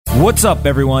What's up,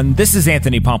 everyone? This is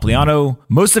Anthony Pompliano.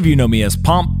 Most of you know me as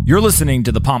Pomp. You're listening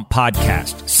to the Pomp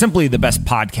Podcast, simply the best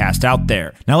podcast out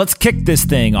there. Now let's kick this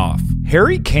thing off.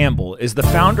 Harry Campbell is the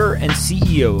founder and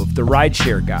CEO of the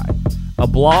Rideshare Guide, a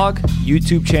blog,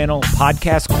 YouTube channel,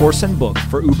 podcast, course, and book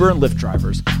for Uber and Lyft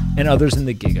drivers and others in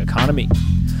the gig economy.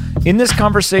 In this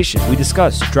conversation, we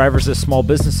discuss drivers as small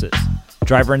businesses,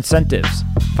 driver incentives,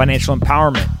 financial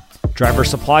empowerment, driver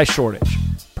supply shortage,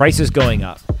 prices going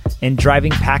up, and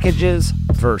driving packages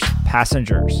versus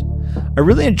passengers. I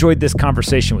really enjoyed this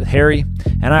conversation with Harry,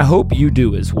 and I hope you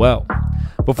do as well.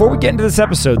 Before we get into this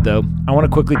episode, though, I want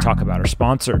to quickly talk about our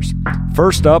sponsors.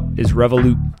 First up is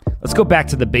Revolut. Let's go back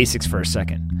to the basics for a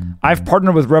second. I've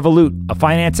partnered with Revolut, a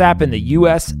finance app in the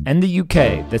US and the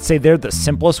UK that say they're the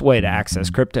simplest way to access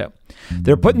crypto.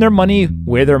 They're putting their money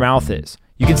where their mouth is.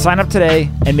 You can sign up today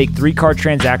and make 3-card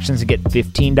transactions and get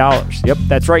 $15. Yep,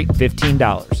 that's right,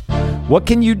 $15. What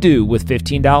can you do with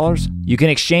 $15? You can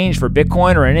exchange for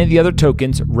Bitcoin or any of the other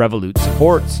tokens Revolut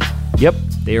supports. Yep,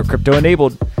 they are crypto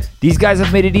enabled. These guys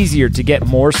have made it easier to get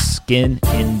more skin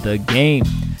in the game.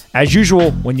 As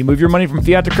usual, when you move your money from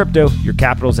fiat to crypto, your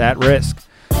capital's at risk.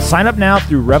 Sign up now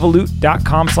through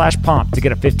revolut.com/pomp to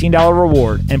get a $15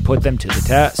 reward and put them to the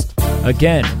test.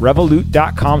 Again,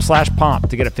 revolut.com/pomp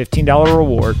to get a $15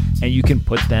 reward and you can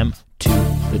put them to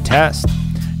the test.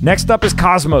 Next up is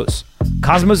Cosmos.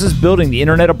 Cosmos is building the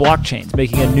internet of blockchains,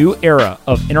 making a new era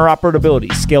of interoperability,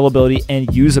 scalability, and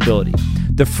usability.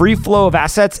 The free flow of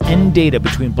assets and data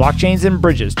between blockchains and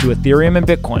bridges to Ethereum and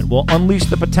Bitcoin will unleash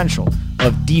the potential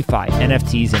of DeFi,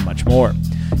 NFTs, and much more.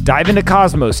 Dive into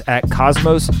Cosmos at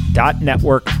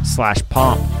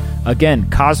cosmos.network/pomp. Again,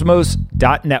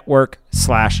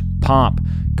 cosmos.network/pomp.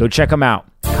 Go check them out.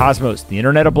 Cosmos, the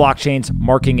internet of blockchains,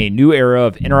 marking a new era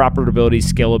of interoperability,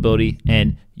 scalability,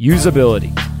 and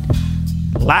usability.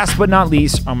 Last but not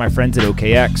least are my friends at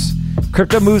OKEx.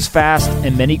 Crypto moves fast,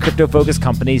 and many crypto-focused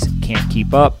companies can't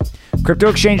keep up. Crypto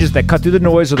exchanges that cut through the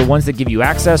noise are the ones that give you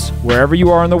access, wherever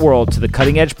you are in the world, to the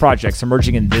cutting-edge projects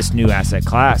emerging in this new asset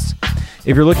class.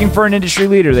 If you're looking for an industry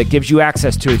leader that gives you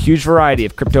access to a huge variety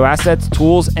of crypto assets,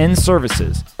 tools, and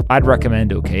services, I'd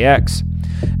recommend OKEx.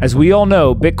 As we all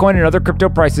know, Bitcoin and other crypto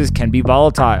prices can be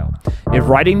volatile. If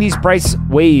riding these price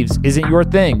waves isn't your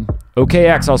thing,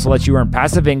 OKEx also lets you earn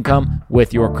passive income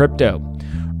with your crypto.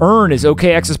 Earn is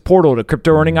OKEx's portal to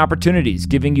crypto earning opportunities,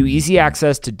 giving you easy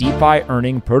access to DeFi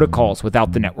earning protocols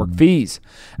without the network fees,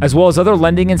 as well as other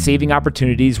lending and saving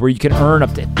opportunities where you can earn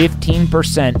up to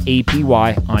 15%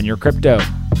 APY on your crypto.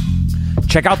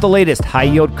 Check out the latest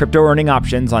high-yield crypto earning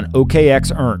options on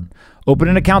OKEx Earn. Open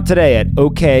an account today at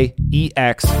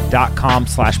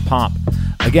OKEx.com/pomp.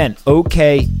 Again,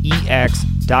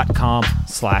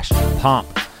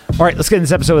 OKEx.com/pomp. All right, let's get in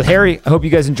this episode with Harry. I hope you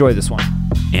guys enjoy this one.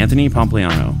 Anthony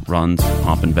Pompliano runs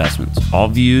Pomp Investments. All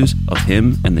views of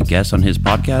him and the guests on his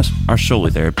podcast are solely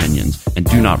their opinions and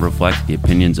do not reflect the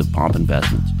opinions of Pomp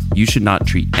Investments. You should not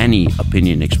treat any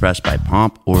opinion expressed by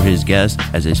Pomp or his guests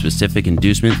as a specific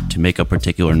inducement to make a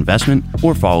particular investment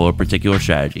or follow a particular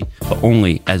strategy, but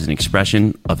only as an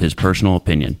expression of his personal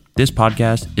opinion. This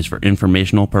podcast is for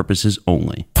informational purposes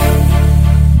only.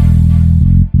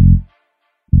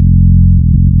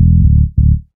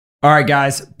 All right,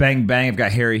 guys, bang, bang. I've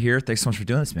got Harry here. Thanks so much for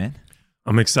doing this, man.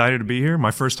 I'm excited to be here. My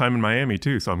first time in Miami,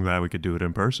 too, so I'm glad we could do it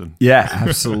in person. Yeah,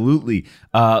 absolutely.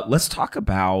 Let's talk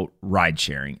about ride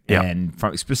sharing and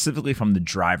specifically from the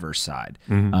driver's side.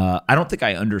 Mm-hmm. I don't think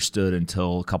I understood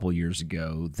until a couple of years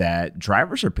ago that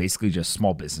drivers are basically just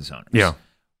small business owners. Yeah.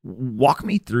 Walk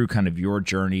me through kind of your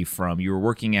journey from you were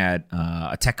working at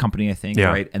a tech company, I think,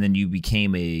 right? And then you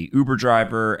became a Uber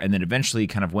driver and then eventually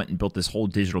kind of went and built this whole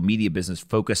digital media business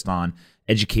focused on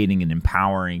educating and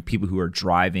empowering people who are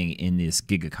driving in this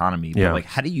gig economy. But like,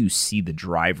 how do you see the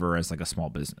driver as like a small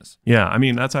business? Yeah, I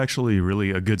mean, that's actually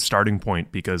really a good starting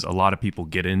point because a lot of people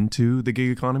get into the gig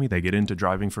economy. They get into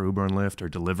driving for Uber and Lyft or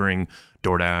delivering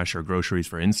DoorDash or groceries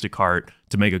for Instacart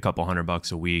to make a couple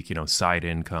 $100 a week, side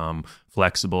income,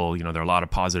 flexible. There are a lot of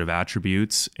positive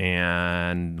attributes.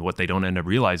 And what they don't end up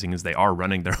realizing is they are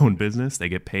running their own business. They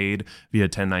get paid via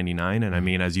 1099. And I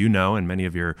mean, as you know, and many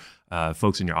of your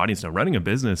folks in your audience know, running a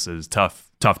business is tough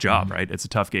job, right? It's a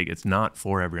tough gig. It's not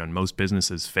for everyone. Most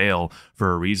businesses fail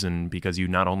for a reason because you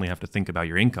not only have to think about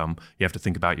your income, you have to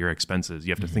think about your expenses.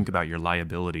 You have to think about your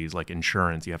liabilities like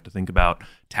insurance. You have to think about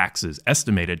taxes,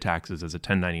 estimated taxes as a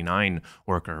 1099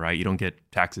 worker, right? You don't get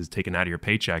taxes taken out of your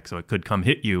paycheck, so it could come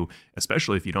hit you,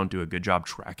 especially if you don't do a good job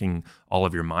tracking all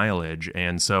of your mileage.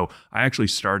 And so I actually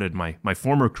started my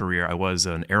former career. I was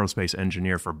an aerospace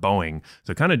engineer for Boeing,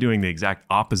 so kind of doing the exact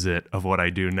opposite of what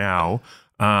I do now.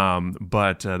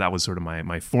 But that was sort of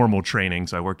my formal training.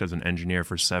 So I worked as an engineer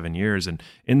for 7 years. And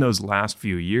in those last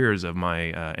few years of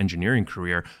my engineering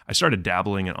career, I started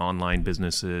dabbling in online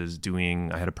businesses,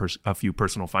 I had a few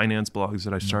personal finance blogs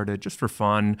that I started just for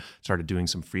fun, started doing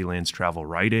some freelance travel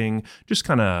writing, just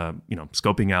kind of,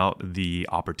 scoping out the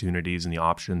opportunities and the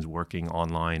options working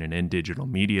online and in digital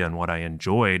media and what I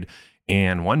enjoyed.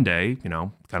 And one day,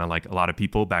 kind of like a lot of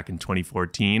people back in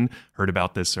 2014, heard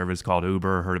about this service called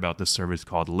Uber, heard about this service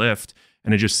called Lyft,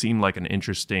 and it just seemed like an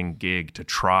interesting gig to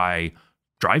try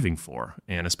driving for.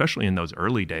 And especially in those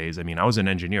early days, I was an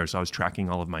engineer, so I was tracking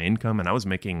all of my income and I was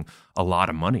making a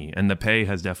lot of money. And the pay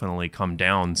has definitely come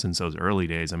down since those early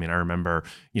days. I remember,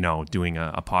 doing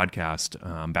a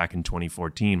podcast back in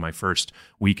 2014, my first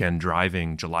weekend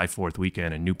driving, July 4th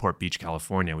weekend in Newport Beach,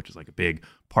 California, which is like a big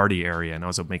party area. And I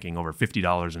was making over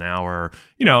 $50 an hour,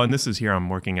 and this is here, I'm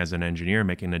working as an engineer,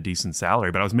 making a decent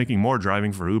salary, but I was making more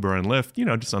driving for Uber and Lyft,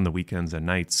 just on the weekends and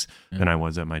nights than I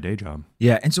was at my day job.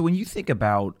 Yeah. And so when you think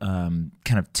about kind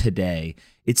of today,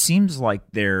 it seems like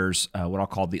there's what I'll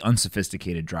call the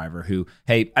unsophisticated driver who,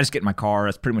 hey, I just get in my car.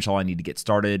 That's pretty much all I need to get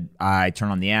started. I turn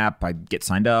on the app, I get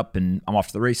signed up, and I'm off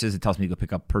to the races. It tells me to go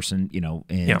pick up a person,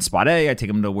 in spot A. I take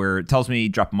them to where it tells me,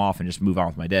 drop them off, and just move on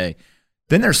with my day.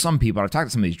 Then there's some people, I've talked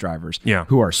to some of these drivers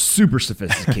who are super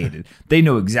sophisticated. They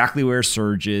know exactly where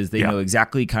surge is. They know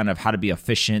exactly kind of how to be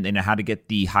efficient. They know how to get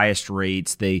the highest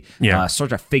rates. They start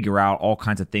to figure out all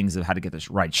kinds of things of how to get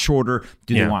this ride shorter.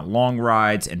 Do they want long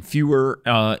rides and fewer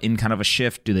in kind of a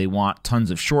shift? Do they want tons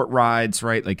of short rides,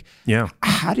 right?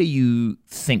 How do you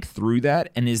think through that?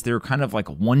 And is there kind of like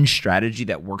one strategy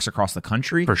that works across the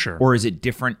country? For sure. Or is it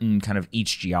different in kind of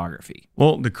each geography?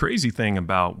 Well, the crazy thing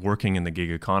about working in the gig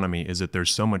economy is that there's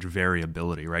so much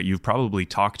variability, right? You've probably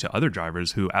talked to other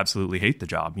drivers who absolutely hate the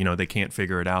job. They can't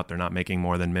figure it out. They're not making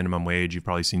more than minimum wage. You've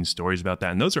probably seen stories about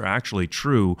that. And those are actually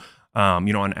true.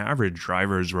 On average,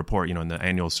 drivers report, in the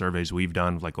annual surveys we've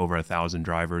done, like over 1,000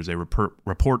 drivers, they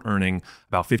report earning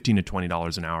about $15 to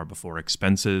 $20 an hour before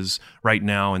expenses. Right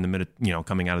now, in the minute,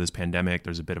 coming out of this pandemic,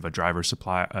 there's a bit of a driver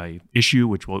supply issue,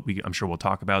 which I'm sure we'll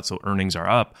talk about. So earnings are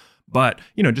up. But,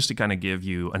 just to kind of give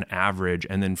you an average,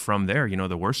 and then from there,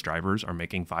 the worst drivers are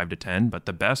making 5 to 10, but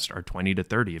the best are 20 to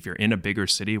 30. If you're in a bigger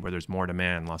city where there's more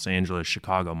demand, Los Angeles,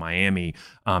 Chicago, Miami,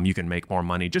 you can make more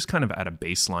money just kind of at a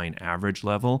baseline average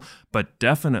level. But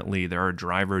definitely there are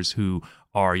drivers who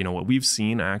are, what we've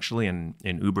seen actually in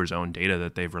Uber's own data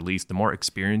that they've released, the more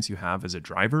experience you have as a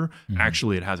driver,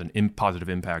 actually it has an positive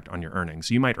impact on your earnings.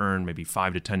 So you might earn maybe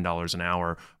 $5 to $10 an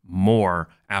hour more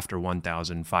after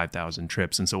 1,000, 5,000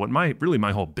 trips. And so what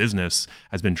my whole business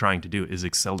has been trying to do is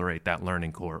accelerate that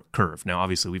learning curve. Now,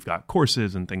 obviously we've got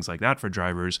courses and things like that for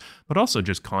drivers, but also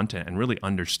just content and really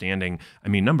understanding.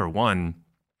 Number one,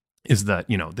 is that,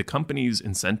 the company's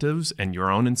incentives and your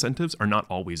own incentives are not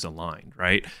always aligned,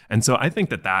 right? And so I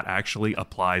think that actually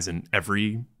applies in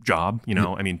every job.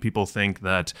 People think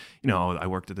that, I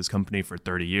worked at this company for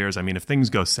 30 years. If things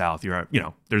go south,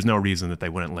 there's no reason that they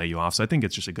wouldn't lay you off. So I think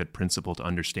it's just a good principle to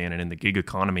understand. And in the gig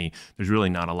economy, there's really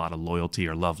not a lot of loyalty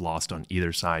or love lost on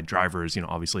either side. Drivers,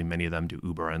 obviously many of them do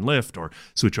Uber and Lyft or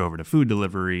switch over to food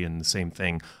delivery, and the same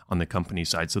thing on the company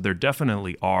side. So there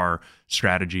definitely are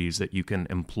strategies that you can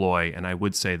employ. And I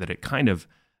would say that it kind of,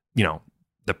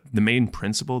 the main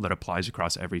principle that applies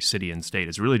across every city and state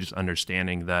is really just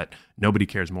understanding that nobody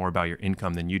cares more about your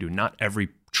income than you do. Not every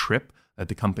trip that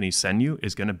the companies send you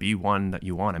is going to be one that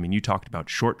you want. You talked about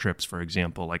short trips, for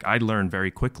example. Like I learned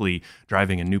very quickly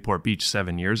driving in Newport Beach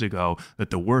 7 years ago that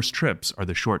the worst trips are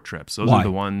the short trips. Those are the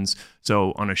ones.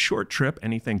 So on a short trip,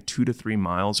 anything 2 to 3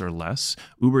 miles or less,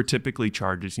 Uber typically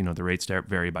charges, the rates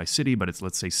vary by city, but it's,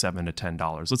 let's say $7 to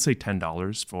 $10. Let's say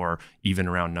 $10 for even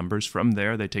round numbers. From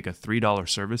there, they take a $3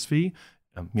 service fee.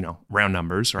 Round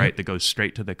numbers, right? That goes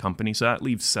straight to the company. So that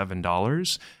leaves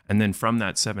 $7. And then from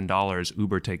that $7,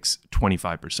 Uber takes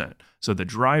 25%. So the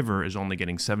driver is only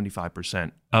getting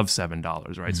 75% of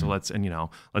 $7, right? So let's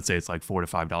say it's like $4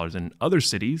 to $5. In other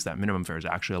cities, that minimum fare is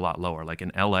actually a lot lower. Like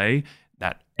in LA,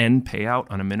 that end payout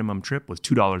on a minimum trip was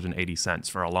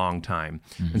 $2.80 for a long time.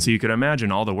 And so you could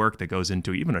imagine all the work that goes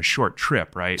into even a short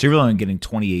trip, right? So you're really only getting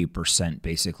 28%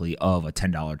 basically of a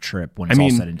 $10 trip when it's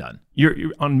all said and done. You're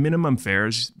on minimum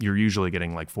fares, you're usually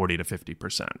getting like 40 to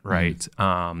 50%, right?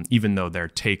 Even though their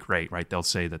take rate, right? They'll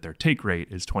say that their take rate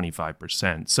is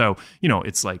 25%. So,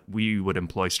 it's like we would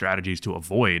employ strategies to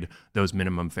avoid those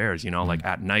minimum fares, like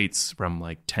at nights from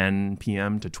like 10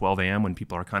 p.m. to 12 a.m. when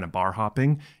people are kind of bar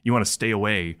hopping, you want to stay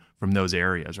away away from those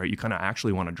areas, right? You kind of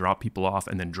actually want to drop people off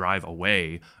and then drive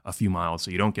away a few miles so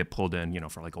you don't get pulled in,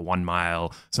 for like a 1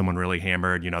 mile, someone really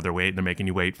hammered, they're making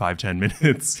you wait 5-10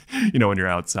 minutes, when you're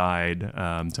outside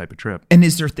type of trip. And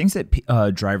is there things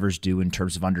that drivers do in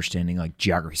terms of understanding like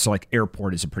geography? So like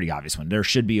airport is a pretty obvious one. There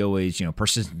should be always,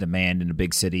 persistent demand in a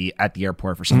big city at the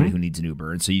airport for somebody who needs an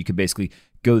Uber. And so you could basically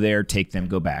go there, take them,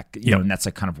 go back, and that's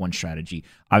like kind of one strategy.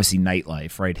 Obviously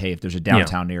nightlife, right? Hey, if there's a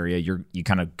downtown area, you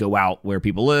kind of go out where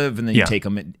people live and then you take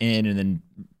them in and then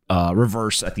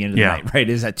reverse at the end of the night, right?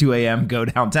 Is at 2 a.m., go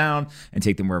downtown and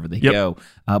take them wherever they go.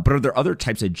 But are there other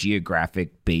types of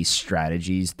geographic-based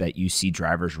strategies that you see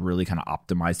drivers really kind of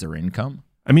optimize their income?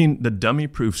 I mean, the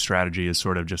dummy-proof strategy is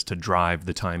sort of just to drive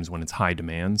the times when it's high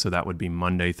demand. So that would be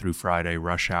Monday through Friday,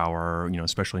 rush hour,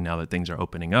 especially now that things are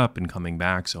opening up and coming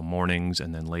back. So mornings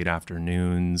and then late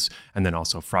afternoons, and then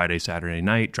also Friday, Saturday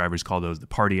night. Drivers call those the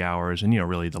party hours. And,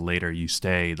 really the later you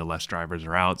stay, the less drivers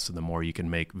are out. So the more you can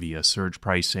make via surge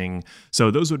pricing.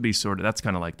 So those would be that's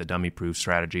kind of like the dummy-proof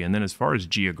strategy. And then as far as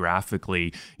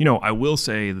geographically, I will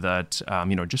say that,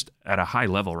 just at a high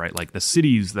level, right? Like the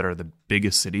cities that are the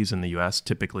biggest cities in the U.S.,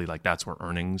 typically like that's where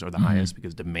earnings are the highest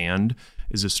because demand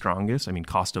is the strongest. I mean,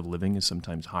 cost of living is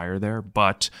sometimes higher there,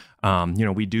 but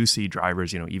we do see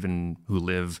drivers, even who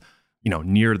live,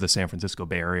 near the San Francisco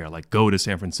Bay Area, like go to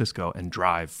San Francisco and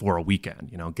drive for a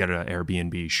weekend, get an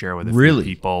Airbnb, share with a few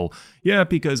people. Yeah,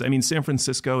 because I mean, San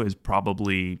Francisco is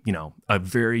probably, a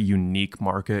very unique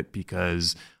market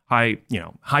because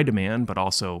high demand, but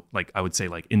also like I would say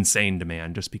like insane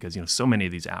demand, just because so many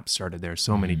of these apps started there.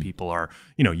 So many people are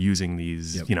using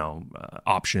these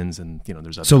options, and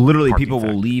there's other so literally people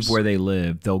factors. Will leave where they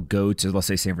live. They'll go to, let's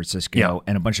say, San Francisco,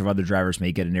 and a bunch of other drivers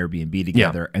may get an Airbnb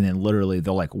together, and then literally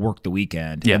they'll like work the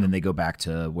weekend, and then they go back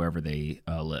to wherever they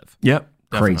live. Yep.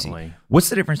 Crazy. Definitely. What's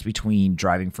the difference between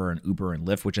driving for an Uber and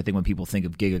Lyft, which I think when people think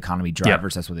of gig economy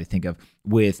drivers, that's what they think of,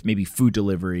 with maybe food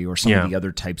delivery or some of the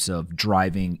other types of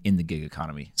driving in the gig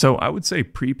economy? So I would say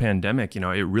pre-pandemic,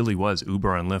 it really was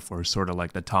Uber and Lyft were sort of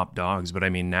like the top dogs. But I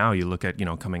mean, now you look at,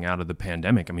 coming out of the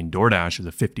pandemic, I mean, DoorDash is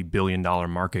a $50 billion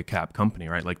market cap company,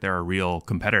 right? Like they're a real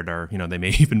competitor. They may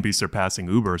even be surpassing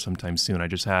Uber sometime soon. I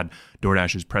just had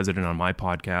DoorDash's president on my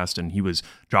podcast, and he was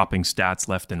dropping stats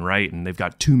left and right, and they've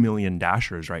got 2 million Dashers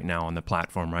right now on the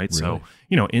platform, right? Really? So,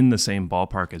 in the same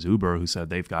ballpark as Uber, who said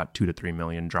they've got 2 to 3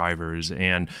 million drivers.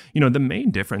 And, the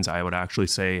main difference I would actually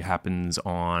say happens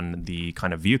on the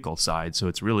kind of vehicle side. So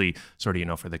it's really sort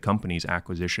of, for the company's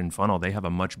acquisition funnel, they have a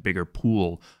much bigger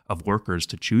pool of workers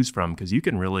to choose from, because you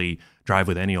can really drive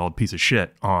with any old piece of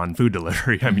shit on food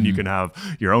delivery. I mean, you can have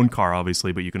your own car,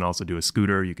 obviously, but you can also do a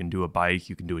scooter, you can do a bike,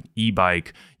 you can do an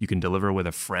e-bike, you can deliver with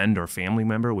a friend or family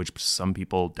member, which some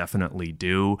people definitely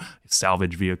do,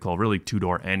 salvage vehicle, really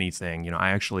two-door anything. I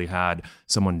actually had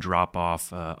someone drop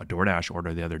off a DoorDash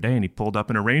order the other day, and he pulled up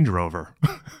in a Range Rover.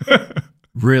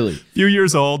 Really? Few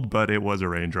years old, but it was a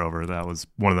Range Rover. That was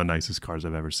one of the nicest cars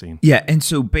I've ever seen. Yeah, and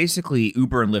so basically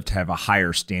Uber and Lyft have a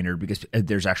higher standard because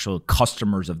there's actual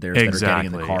customers of theirs that are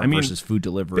getting in the car versus food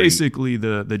delivery. Basically,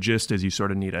 the gist is you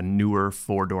sort of need a newer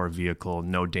 4-door vehicle,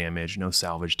 no damage, no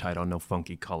salvage title, no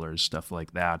funky colors, stuff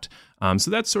like that.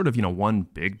 So that's sort of, one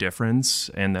big difference.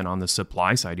 And then on the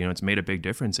supply side, it's made a big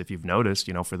difference. If you've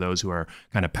noticed, for those who are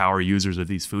kind of power users of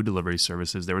these food delivery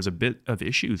services, there was a bit of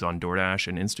issues on DoorDash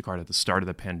and Instacart at the start of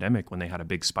the pandemic when they had a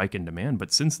big spike in demand.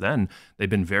 But since then, they've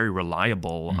been very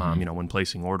reliable, when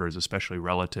placing orders, especially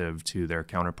relative to their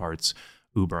counterparts,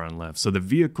 Uber and Lyft. So the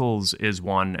vehicles is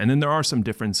one. And then there are some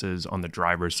differences on the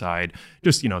driver's side,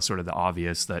 just, sort of the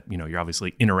obvious that, you're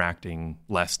obviously interacting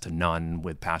less to none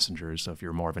with passengers. So if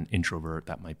you're more of an introvert,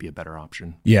 that might be a better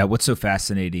option. Yeah. What's so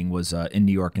fascinating was in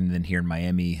New York and then here in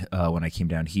Miami, when I came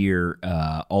down here,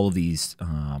 all of these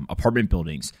apartment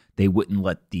buildings, they wouldn't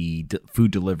let the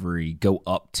food delivery go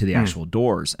up to the actual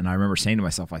doors. And I remember saying to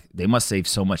myself, like, they must save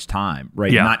so much time,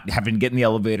 right? Yeah. Not having to get in the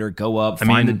elevator, go up,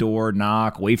 find the door,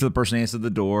 knock, wait for the person to answer the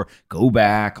door, go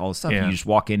back, all this stuff. Yeah. You just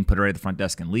walk in, put it right at the front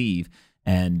desk and leave.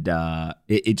 And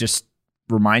it just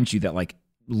reminds you that like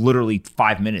literally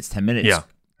 5 minutes, 10 minutes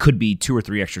could be 2 or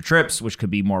 3 extra trips, which could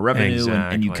be more revenue,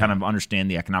 and you kind of understand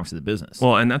the economics of the business.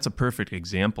 Well, and that's a perfect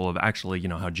example of actually,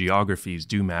 how geographies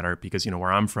do matter, because,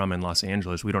 where I'm from in Los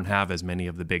Angeles, we don't have as many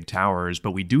of the big towers, but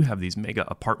we do have these mega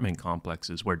apartment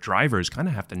complexes where drivers kind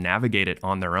of have to navigate it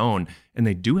on their own, and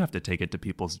they do have to take it to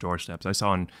people's doorsteps. I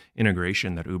saw an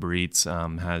integration that Uber Eats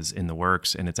has in the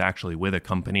works, and it's actually with a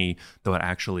company that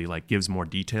actually like gives more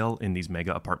detail in these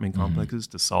mega apartment complexes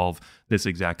to solve this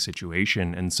exact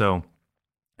situation. And so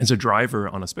as a driver,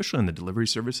 especially on the delivery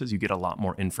services, you get a lot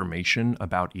more information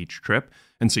about each trip.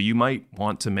 And so you might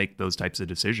want to make those types of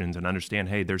decisions and understand,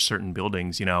 hey, there's certain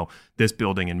buildings, this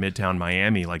building in Midtown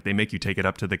Miami, like they make you take it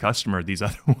up to the customer. These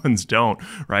other ones don't,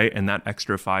 right? And that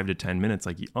extra 5 to 10 minutes,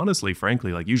 like honestly,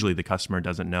 frankly, like usually the customer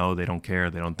doesn't know, they don't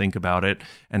care, they don't think about it.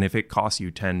 And if it costs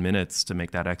you 10 minutes to make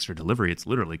that extra delivery, it's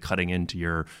literally cutting into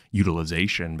your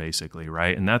utilization basically,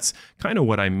 right? And that's kind of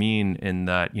what I mean in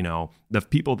that, the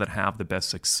people that have the best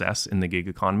success in the gig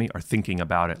economy are thinking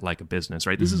about it like a business,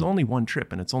 right? This is only one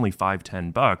trip and it's only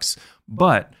 $5-10.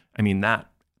 But I mean, that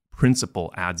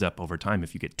principle adds up over time.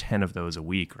 If you get 10 of those a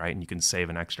week, right? And you can save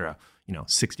an extra,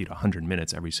 60 to 100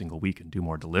 minutes every single week and do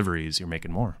more deliveries, you're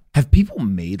making more. Have people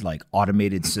made like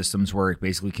automated systems where it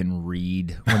basically can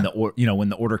read when when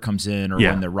the order comes in or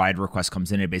when the ride request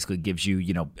comes in, it basically gives you,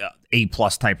 A+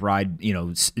 type ride,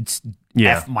 it's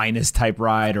F- type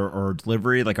ride or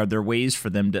delivery? Like, are there ways for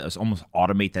them to almost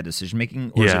automate that decision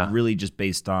making, or is it really just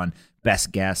based on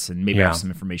best guess and maybe I have some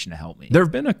information to help me? There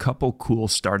have been a couple cool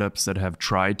startups that have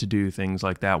tried to do things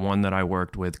like that. One that I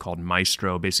worked with called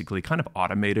Maestro basically kind of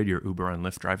automated your Uber and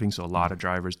Lyft driving. So a lot of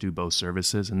drivers do both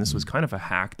services. And this was kind of a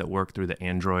hack that worked through the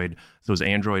Android. So it was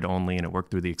Android only, and it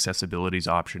worked through the accessibilities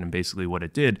option. And basically what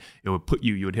it did, it would put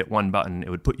you would hit one button, it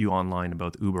would put you online to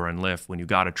both Uber and Lyft. When you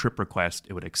got a trip request,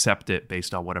 it would accept it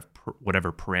based on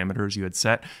whatever parameters you had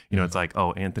set. It's like,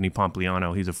 oh, Anthony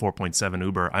Pompliano, he's a 4.7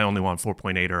 Uber. I only want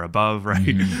 4.8 or above,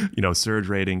 right? Surge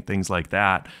rating, things like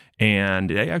that. And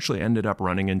they actually ended up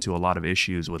running into a lot of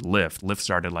issues with Lyft. Lyft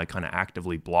started like kind of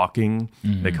actively blocking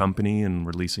the company and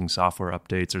releasing software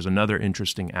updates. There's another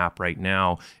interesting app right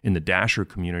now in the Dasher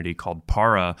community called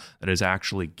Para that is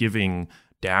actually giving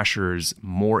Dashers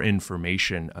more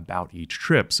information about each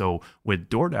trip. So with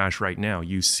DoorDash right now,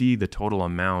 you see the total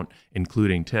amount,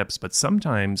 including tips. But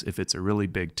sometimes if it's a really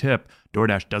big tip,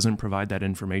 DoorDash doesn't provide that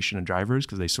information to drivers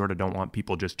because they sort of don't want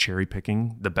people just cherry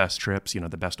picking the best trips,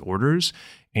 the best orders.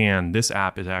 And this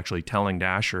app is actually telling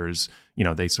Dashers,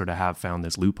 they sort of have found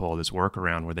this loophole, this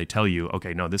workaround where they tell you,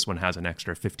 okay, no, this one has an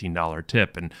extra $15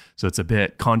 tip. And so it's a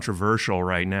bit controversial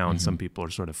right now. And some people are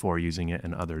sort of for using it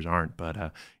and others aren't.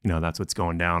 But, that's what's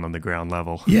going down on the ground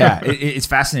level. Yeah, it's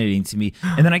fascinating to me.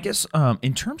 And then I guess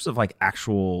in terms of like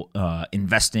actual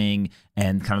investing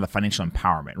and kind of the financial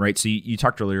empowerment, right? So you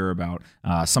talked earlier about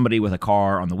somebody with a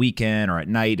car on the weekend or at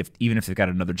night, even if they've got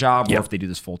another job or if they do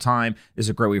this full time, this is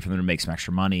a great way for them to make some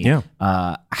extra money. Yeah.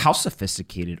 How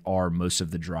sophisticated are most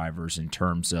of the drivers in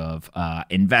terms of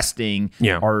investing?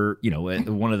 Or,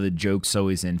 one of the jokes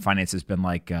always in finance has been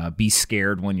like, be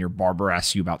scared when your barber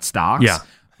asks you about stocks. Yeah.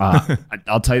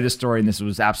 I'll tell you this story, and this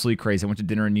was absolutely crazy. I went to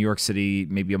dinner in New York City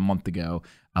maybe a month ago.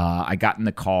 I got in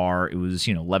the car. It was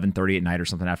 11:30 at night or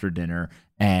something after dinner,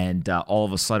 and all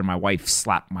of a sudden my wife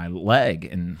slapped my leg,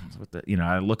 and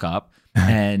I look up,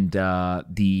 and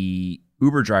the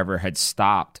Uber driver had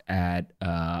stopped at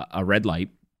a red light,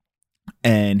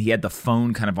 and he had the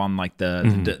phone kind of on like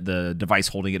the device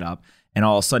holding it up. And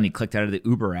all of a sudden, he clicked out of the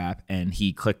Uber app and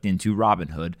he clicked into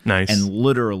Robinhood. Nice. And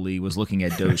literally was looking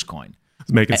at Dogecoin.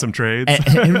 Making some trades.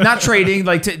 And not trading,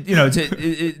 like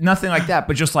nothing like that,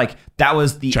 but just like that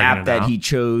was the app that he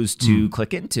chose to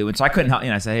click into. And so I couldn't help.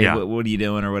 I said, hey, what are you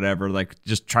doing or whatever? Like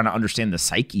just trying to understand the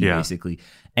psyche basically.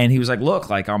 And he was like, look,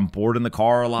 like I'm bored in the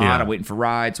car a lot. I'm waiting for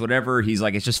rides, whatever. He's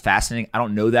like, it's just fascinating. I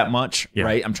don't know that much,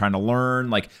 right? I'm trying to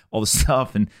learn like all the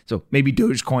stuff. And so maybe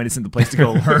Dogecoin isn't the place to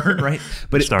go learn, right?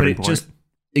 But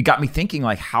it got me thinking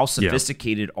like how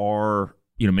sophisticated are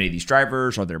many of these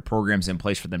drivers? Are there programs in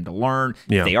place for them to learn?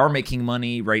 If they are making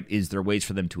money, right? Is there ways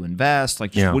for them to invest?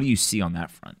 Like, just what do you see on that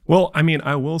front? Well, I mean,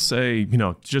 I will say,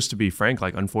 just to be frank,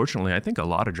 like, unfortunately, I think a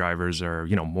lot of drivers are,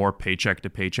 more paycheck to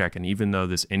paycheck. And even though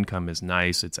this income is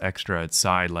nice, it's extra, it's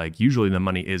side, like, usually the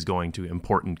money is going to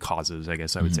important causes, I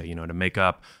guess I would say, to make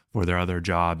up for their other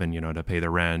job and, to pay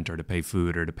the rent or to pay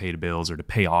food or to pay the bills or to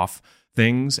pay off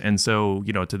things. And so,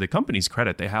 to the company's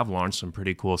credit, they have launched some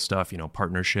pretty cool stuff,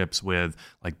 partnerships with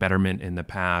like Betterment in the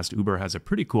past. Uber has a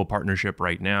pretty cool partnership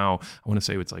right now. I want to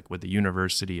say it's like with the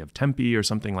University of Tempe or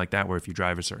something like that, where if you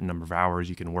drive a certain number of hours,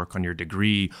 you can work on your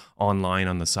degree online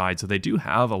on the side. So they do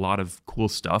have a lot of cool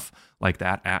stuff like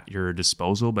that at your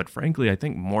disposal. But frankly, I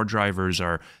think more drivers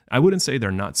I wouldn't say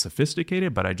they're not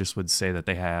sophisticated, but I just would say that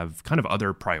they have kind of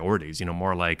other priorities,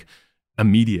 more like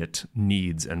immediate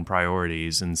needs and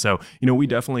priorities. And so, we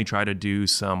definitely try to do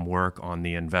some work on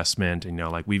the investment.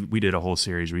 Like we did a whole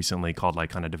series recently called like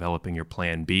kind of developing your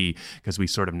plan B, because we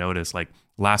sort of noticed like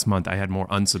last month I had more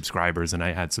unsubscribers than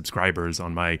I had subscribers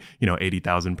on my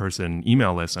 80,000 person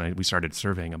email list, and we started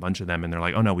surveying a bunch of them, and they're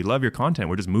like, oh no, we love your content,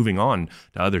 we're just moving on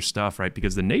to other stuff, right?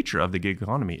 Because the nature of the gig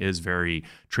economy is very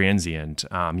transient.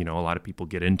 A lot of people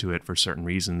get into it for certain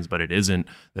reasons, but it isn't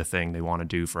the thing they want to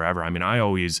do forever. I mean, I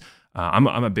always I'm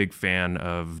a big fan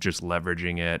of just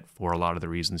leveraging it for a lot of the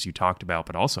reasons you talked about,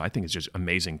 but also I think it's just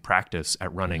amazing practice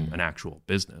at running an actual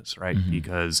business, right?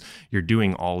 Because you're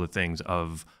doing all the things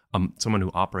of someone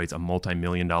who operates a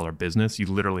multi-million-dollar business. You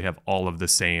literally have all of the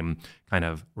same kind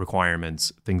of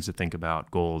requirements, things to think about,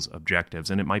 goals,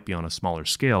 objectives, and it might be on a smaller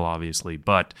scale, obviously,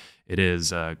 but it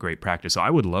is great practice. So I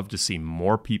would love to see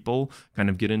more people kind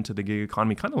of get into the gig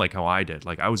economy, kind of like how I did.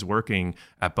 Like I was working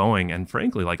at Boeing, and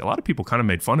frankly, like a lot of people kind of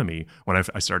made fun of me when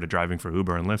I started driving for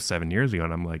Uber and Lyft 7 years ago,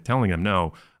 and I'm like telling them,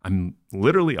 no, I'm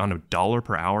literally on $1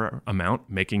 per hour amount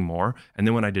making more. And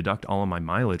then when I deduct all of my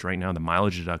mileage, right now the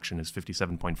mileage deduction is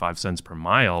 57.5 cents per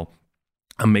mile.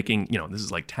 I'm making, this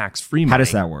is like tax-free money. How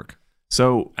does that work?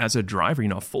 So as a driver,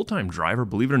 a full-time driver,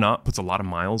 believe it or not, puts a lot of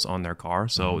miles on their car.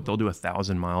 So they'll do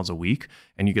 1,000 miles a week,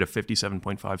 and you get a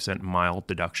 57.5 cent mile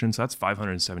deduction. So that's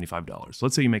 $575. So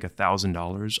let's say you make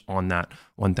 $1,000 on that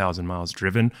 1,000 miles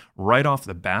driven. Right off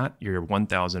the bat, you're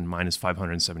 1,000 minus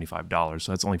 $575.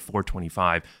 So that's only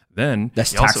 $425. Then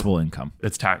that's taxable income.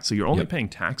 It's tax. So you're only paying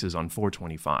taxes on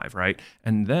 $425, right?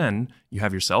 And then you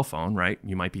have your cell phone, right?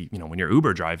 You might be, when you're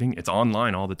Uber driving, it's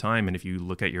online all the time. And if you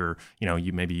look at your,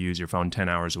 you maybe use your phone 10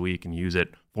 hours a week and use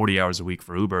it 40 hours a week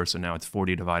for Uber. So now it's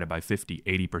 40 divided by 50,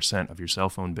 80% of your cell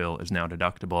phone bill is now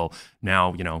deductible.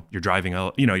 Now, you're driving,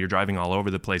 you're driving all over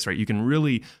the place, right? You can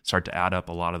really start to add up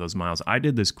a lot of those miles. I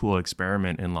did this cool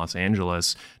experiment in Los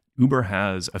Angeles. Uber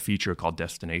has a feature called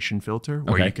destination filter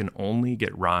where you can only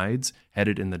get rides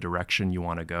headed in the direction you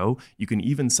want to go. You can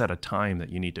even set a time that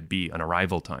you need to be, an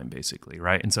arrival time, basically,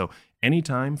 right? And so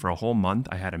anytime for a whole month,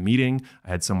 I had a meeting, I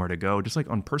had somewhere to go, just like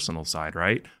on personal side,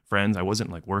 right? Friends, I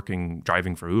wasn't like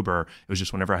driving for Uber. It was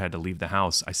just whenever I had to leave the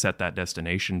house, I set that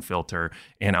destination filter.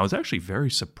 And I was actually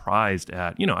very surprised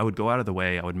at, I would go out of the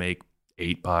way, I would make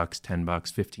 $8, $10,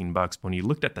 $15. But when you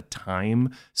looked at the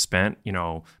time spent,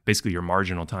 basically your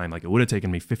marginal time, like it would have taken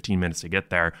me 15 minutes to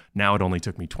get there. Now it only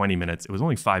took me 20 minutes. It was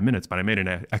only 5 minutes, but I made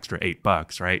an extra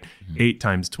 $8, right? 8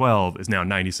 times 12 is now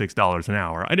 $96 an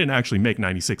hour. I didn't actually make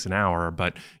 96 an hour,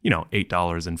 but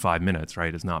 $8 in 5 minutes,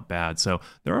 right, is not bad. So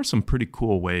there are some pretty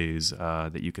cool ways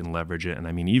that you can leverage it. And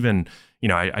I mean, even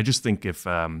I just think if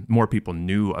more people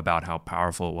knew about how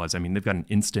powerful it was. I mean, they've got an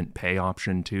instant pay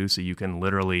option too. So you can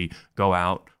literally go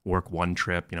out, work one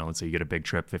trip, let's say you get a big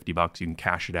trip, $50, you can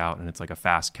cash it out and it's like a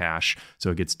fast cash. So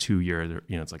it gets to your,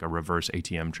 it's like a reverse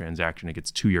ATM transaction. It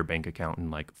gets to your bank account in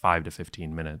like 5 to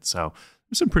 15 minutes. So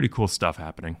there's some pretty cool stuff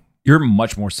happening. You're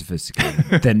much more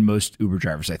sophisticated than most Uber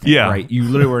drivers, I think, right? You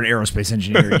literally were an aerospace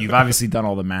engineer. You've obviously done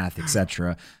all the math, et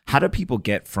cetera. How do people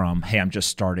get from, hey, I'm just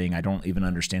starting, I don't even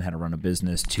understand how to run a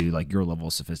business, to like your level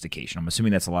of sophistication? I'm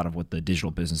assuming that's a lot of what the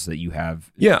digital business that you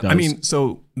have does. I mean,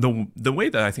 so the way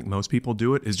that I think most people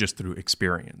do it is just through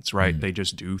experience, right? They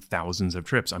just do thousands of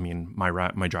trips. I mean,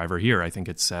 my driver here, I think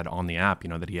it said on the app,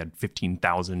 that he had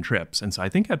 15,000 trips. And so I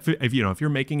think if you're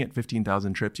making it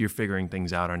 15,000 trips, you're figuring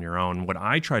things out on your own. What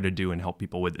I try to do and help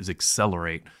people with is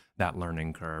accelerate that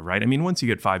learning curve, right? I mean, once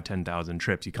you get 10,000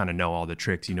 trips, you kind of know all the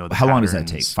tricks, the How long does that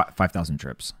take? 5,000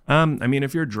 trips? I mean,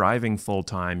 if you're driving full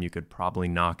time, you could probably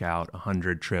knock out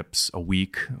 100 trips a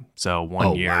week. So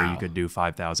one year you could do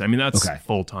 5,000. I mean, that's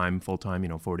full time,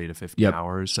 40 to 50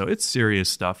 hours. So it's serious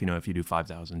stuff. If you do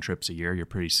 5,000 trips a year, you're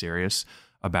pretty serious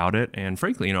about it. And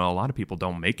frankly, a lot of people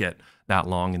don't make it that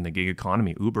long in the gig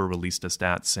economy. Uber released a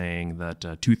stat saying that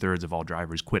 2/3 of all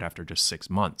drivers quit after just 6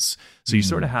 months. So you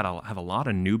sort of have a lot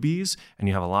of newbies and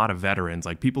you have a lot of veterans,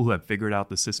 like people who have figured out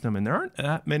the system. And there aren't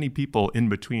that many people in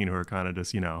between who are kind of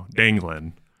just,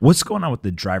 dangling. What's going on with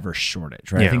the driver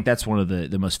shortage, right? I think that's one of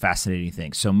the most fascinating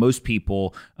things. So most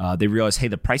people, they realize, hey,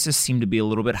 the prices seem to be a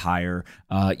little bit higher.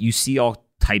 You see all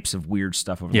types of weird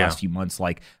stuff over the last few months,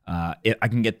 like I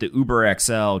can get the Uber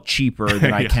XL cheaper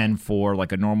than I can for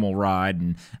like a normal ride,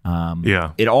 and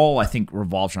it all, I think,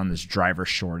 revolves around this driver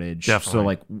shortage. Definitely. So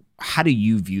like, how do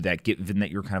you view that, given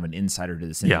that you're kind of an insider to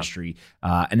this industry?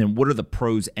 And then what are the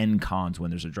pros and cons when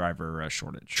there's a driver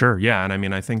shortage? Sure, yeah. And I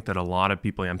mean, I think that a lot of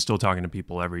people, I'm still talking to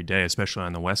people every day, especially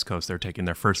on the West Coast, they're taking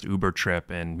their first Uber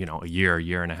trip in, a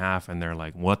year and a half, and they're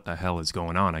like, what the hell is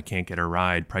going on? I can't get a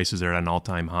ride. Prices are at an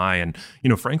all-time high. And,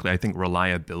 frankly, I think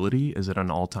reliability is at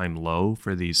an all-time low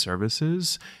for these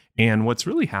services. And what's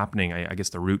really happening, I guess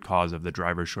the root cause of the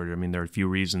driver shortage, I mean, there are a few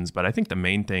reasons, but I think the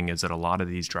main thing is that a lot of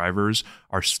these drivers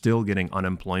are still getting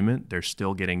unemployment. They're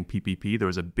still getting PPP. There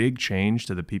was a big change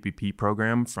to the PPP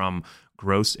program from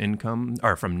gross income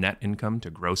or from net income to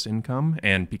gross income.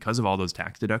 And because of all those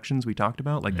tax deductions we talked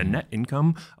about, like the net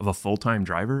income of a full-time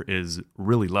driver is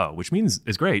really low, which means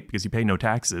it's great because you pay no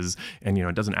taxes and,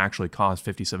 it doesn't actually cost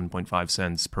 57.5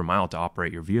 cents per mile to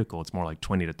operate your vehicle. It's more like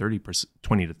 20 to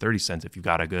 30 cents if you've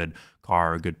got a good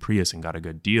car, a good Prius and got a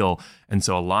good deal. And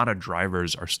so a lot of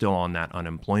drivers are still on that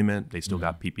unemployment. They still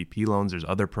got PPP loans. There's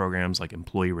other programs like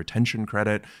employee retention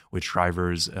credit, which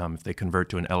drivers, if they convert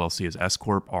to an LLC as S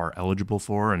Corp, are eligible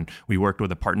for. And we worked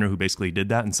with a partner who basically did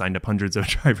that and signed up hundreds of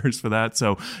drivers for that.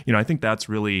 So, I think that's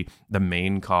really the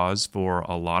main cause for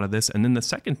a lot of this. And then the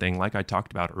second thing, like I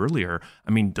talked about earlier,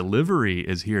 I mean, delivery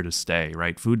is here to stay,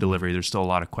 right? Food delivery, there's still a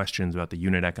lot of questions about the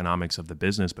unit economics of the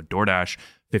business, but DoorDash,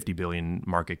 50 billion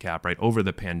market cap, right? Over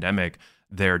the pandemic,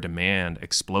 their demand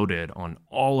exploded on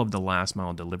all of the last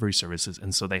mile delivery services.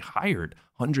 And so they hired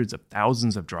hundreds of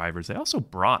thousands of drivers. They also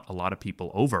brought a lot of people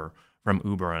over from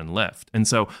Uber and Lyft. And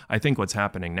so I think what's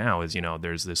happening now is,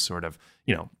 there's this sort of,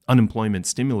 unemployment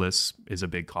stimulus is a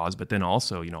big cause, but then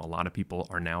also, a lot of people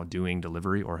are now doing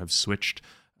delivery or have switched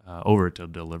over to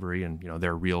delivery, and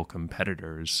they're real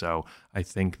competitors. So I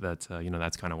think that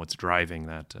that's kind of what's driving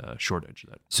that shortage.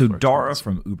 So Dara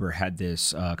from Uber had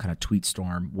this kind of tweet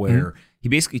storm where he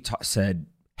basically said,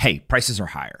 "Hey, prices are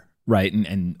higher." Right.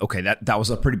 And okay, that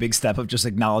was a pretty big step of just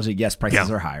acknowledging, yes,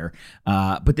 prices are higher.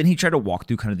 But then he tried to walk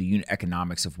through kind of the unit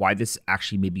economics of why this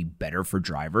actually may be better for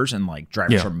drivers and like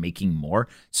drivers are making more.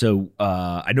 So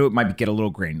I know it might get a little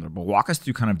granular, but walk us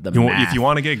through kind of the math. If you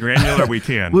want to get granular, we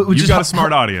can. You've got a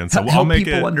smart audience. So help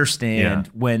people understand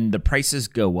when the prices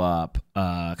go up.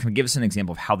 Can you give us an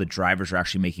example of how the drivers are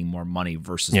actually making more money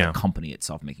versus the company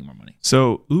itself making more money?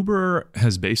 So Uber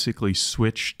has basically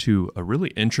switched to a really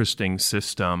interesting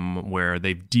system where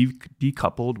they've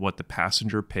decoupled what the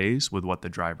passenger pays with what the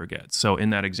driver gets. So in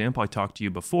that example I talked to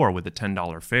you before with the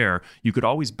 $10 fare, you could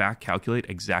always back calculate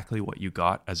exactly what you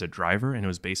got as a driver, and it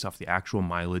was based off the actual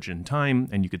mileage and time,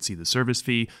 and you could see the service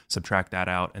fee, subtract that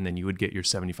out, and then you would get your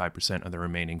 75% of the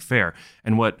remaining fare.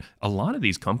 And what a lot of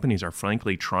these companies are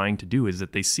frankly trying to do is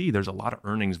that they see there's a lot of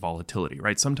earnings volatility,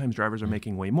 right? Sometimes drivers are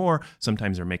making way more,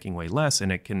 sometimes they're making way less,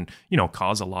 and it can,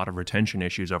 cause a lot of retention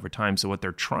issues over time. So what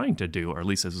they're trying to do, or at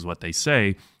least this is what they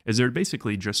say, is they're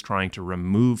basically just trying to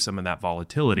remove some of that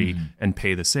volatility and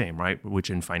pay the same, right? Which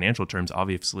in financial terms,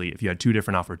 obviously, if you had two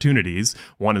different opportunities,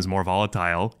 one is more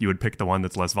volatile, you would pick the one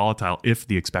that's less volatile if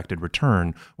the expected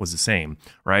return was the same,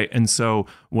 right? And so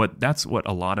that's what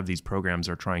a lot of these programs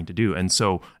are trying to do. And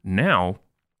so now,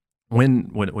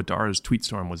 what Dara's tweet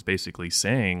storm was basically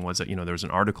saying was that, there was an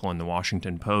article in the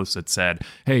Washington Post that said,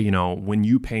 hey, when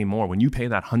you pay more, when you pay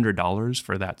that $100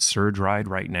 for that surge ride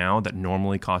right now that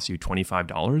normally costs you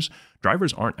 $25,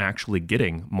 drivers aren't actually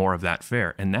getting more of that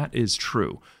fare. And that is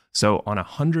true. So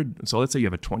so let's say you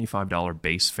have a $25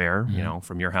 base fare,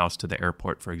 from your house to the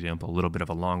airport, for example, a little bit of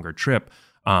a longer trip.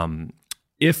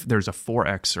 If there's a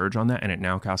 4x surge on that and it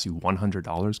now costs you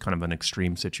 $100, kind of an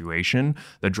extreme situation,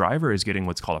 the driver is getting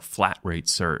what's called a flat rate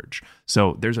surge.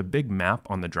 So there's a big map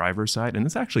on the driver's side, and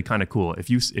it's actually kind of cool. If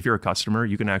you're a customer,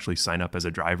 you can actually sign up as a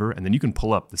driver, and then you can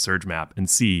pull up the surge map and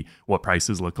see what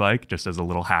prices look like, just as a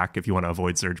little hack if you want to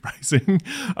avoid surge pricing.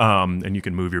 And you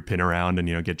can move your pin around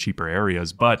and get cheaper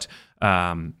areas. But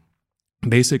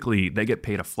basically, they get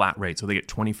paid a flat rate. So they get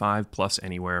 25 plus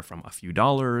anywhere from a few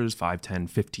dollars, 5, 10,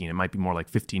 15. It might be more like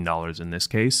 $15 in this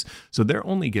case. So they're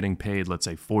only getting paid, let's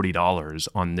say, $40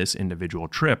 on this individual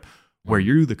trip, where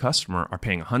you, the customer, are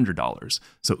paying $100.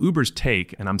 So Uber's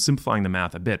take, and I'm simplifying the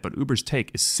math a bit, but Uber's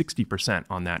take is 60%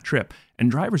 on that trip.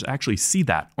 And drivers actually see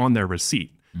that on their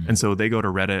receipt. And so they go to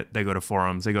Reddit, they go to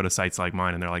forums, they go to sites like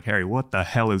mine, and they're like, Harry, what the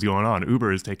hell is going on?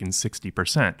 Uber is taking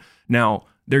 60%. Now,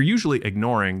 they're usually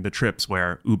ignoring the trips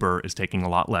where Uber is taking a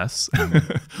lot less,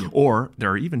 or there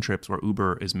are even trips where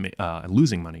Uber is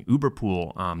losing money. Uber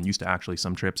Pool used to actually,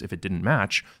 some trips, if it didn't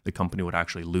match, the company would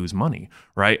actually lose money,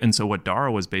 right? And so what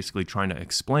Dara was basically trying to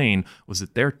explain was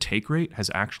that their take rate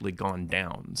has actually gone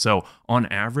down. So on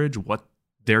average, what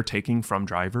they're taking from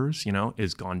drivers,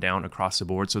 is gone down across the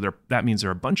board. So that means there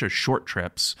are a bunch of short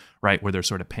trips, right, where they're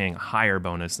sort of paying a higher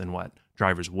bonus than what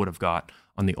drivers would have got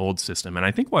on the old system. And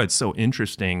I think why it's so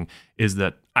interesting is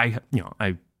that I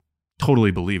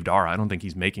totally believe Dara. I don't think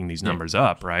he's making these numbers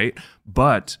up, right?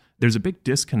 But there's a big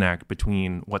disconnect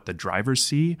between what the drivers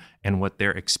see and what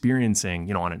they're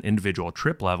experiencing, on an individual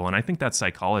trip level. And I think that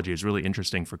psychology is really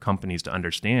interesting for companies to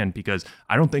understand, because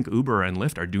I don't think Uber and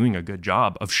Lyft are doing a good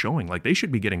job of showing, like, they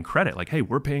should be getting credit. Like, hey,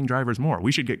 we're paying drivers more.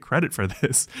 We should get credit for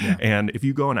this. Yeah. And if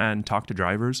you go and talk to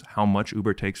drivers how much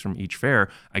Uber takes from each fare,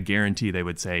 I guarantee they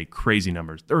would say crazy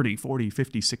numbers, 30, 40,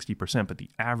 50, 60%. But the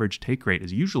average take rate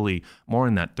is usually more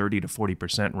in that 30 to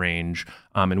 40% range.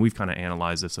 And we've kind of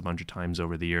analyzed this a bunch of times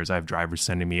over the years. I have drivers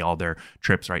sending me all their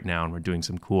trips right now, and we're doing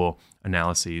some cool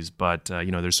analyses. But,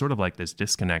 there's sort of like this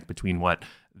disconnect between what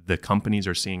the companies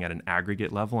are seeing at an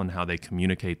aggregate level and how they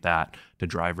communicate that to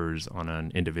drivers on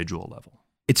an individual level.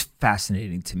 It's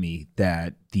fascinating to me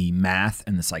that the math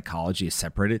and the psychology is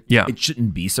separated. Yeah. It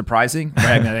shouldn't be surprising,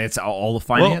 right? I mean, it's all the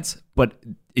finance, but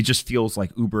it just feels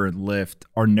like Uber and Lyft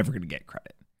are never going to get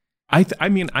credit. I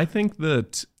think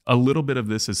that a little bit of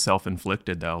this is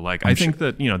self-inflicted, though. Like, I think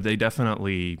that, they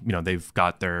definitely, they've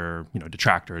got their,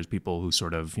 detractors, people who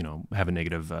sort of, have a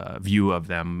negative view of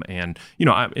them. And,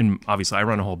 obviously I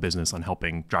run a whole business on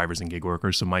helping drivers and gig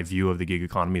workers. So my view of the gig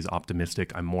economy is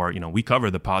optimistic. I'm more, we cover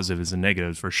the positives and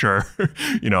negatives for sure,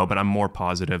 but I'm more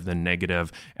positive than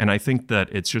negative. And I think that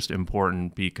it's just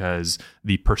important because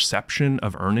the perception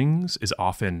of earnings is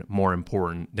often more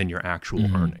important than your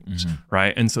actual earnings,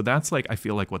 right? And so that's I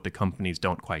feel like what the companies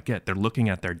don't quite get. They're looking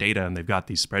at their data and they've got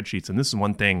these spreadsheets. And this is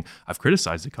one thing I've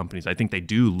criticized the companies. I think they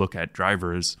do look at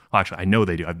drivers. Well, actually, I know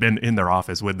they do. I've been in their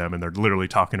office with them and they're literally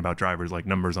talking about drivers like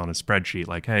numbers on a spreadsheet.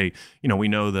 Like, hey, we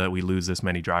know that we lose this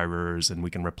many drivers and we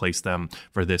can replace them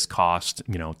for this cost,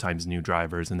 times new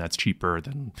drivers. And that's cheaper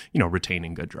than,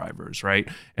 retaining good drivers, right?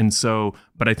 And so,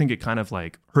 but I think it kind of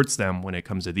hurts them when it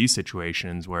comes to these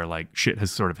situations where shit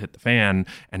has sort of hit the fan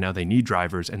and now they need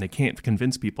drivers and they can't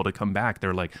convince people to come back.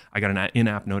 They're like, I got an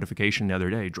in-app notification the other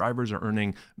day. Drivers are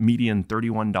earning median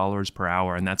 $31 per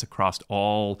hour, and that's across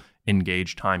all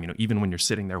engaged time. Even when you're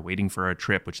sitting there waiting for a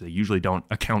trip, which they usually don't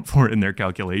account for in their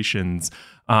calculations.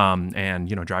 And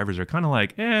drivers are kind of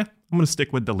like, I'm going to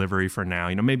stick with delivery for now.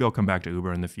 Maybe I'll come back to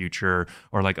Uber in the future,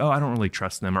 or I don't really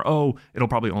trust them, or it'll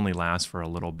probably only last for a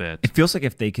little bit. It feels like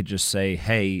if they could just say,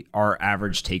 hey, our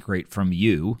average take rate from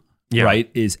you, right,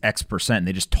 is X%. And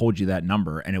they just told you that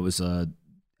number and it was a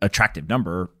attractive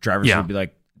number, drivers would be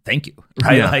like, thank you,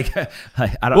 right? Yeah.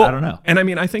 I don't know. And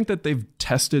I think that they've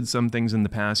tested some things in the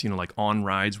past, like on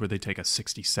rides where they take a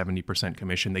 60, 70%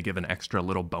 commission. They give an extra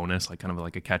little bonus, kind of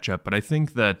like a catch up. But I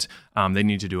think that they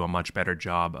need to do a much better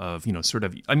job of,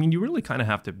 you really kind of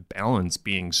have to balance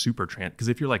being super because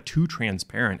if you're too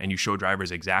transparent and you show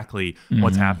drivers exactly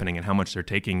what's happening and how much they're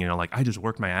taking, I just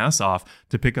worked my ass off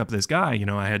to pick up this guy,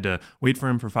 I had to wait for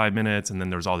him for 5 minutes and then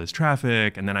there was all this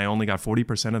traffic and then I only got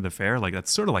 40% of the fare.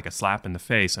 That's sort of like a slap in the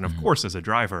face. And of course, as a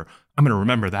driver, I'm going to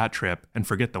remember that trip and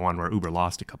forget the one where Uber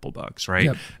lost a couple bucks, right?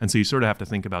 Yep. And so you sort of have to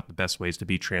think about the best ways to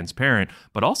be transparent,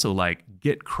 but also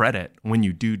get credit when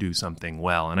you do something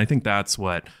well. And I think that's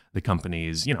what the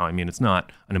companies, it's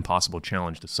not an impossible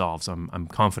challenge to solve. So I'm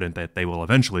confident that they will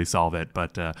eventually solve it,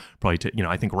 but probably,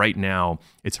 I think right now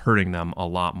it's hurting them a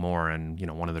lot more. And,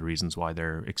 one of the reasons why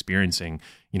they're experiencing,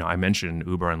 I mentioned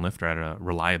Uber and Lyft are at a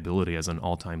reliability as an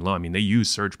all-time low. They use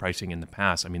surge pricing in the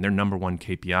past. Their number one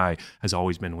KPI has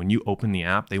always been when you open the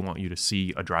app, they want you to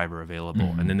see a driver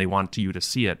available and then they want you to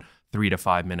see it 3 to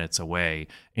 5 minutes away.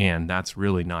 And that's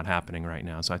really not happening right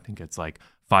now. So I think it's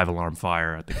 5-alarm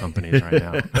fire at the companies right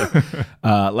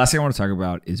now. Last thing I want to talk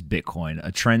about is Bitcoin,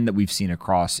 a trend that we've seen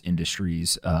across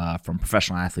industries, from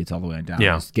professional athletes all the way down,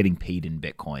 is getting paid in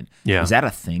Bitcoin. Yeah. Is that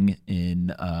a thing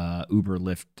in Uber,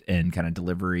 Lyft, and kind of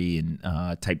delivery and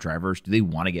type drivers? Do they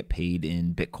want to get paid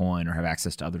in Bitcoin or have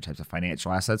access to other types of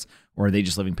financial assets? Or are they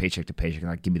just living paycheck to paycheck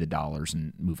and give me the dollars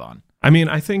and move on?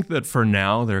 I think that for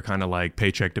now, they're kind of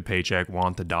paycheck to paycheck,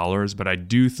 want the dollars. But I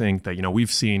do think that,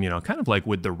 we've seen, kind of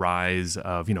with the rise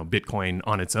of, Bitcoin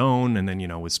on its own. And then,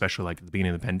 especially at the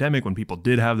beginning of the pandemic when people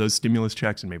did have those stimulus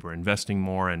checks and maybe were investing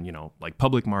more in,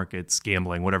 public markets,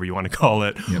 gambling, whatever you want to call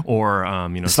it. Yep. Or,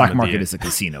 the stock market is a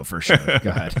casino for sure. Go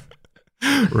ahead.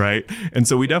 Right. And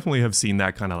so we definitely have seen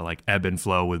that kind of ebb and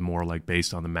flow with more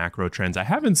based on the macro trends. I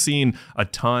haven't seen a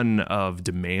ton of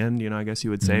demand, I guess you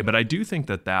would say, but I do think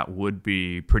that that would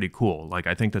be pretty cool.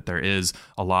 I think that there is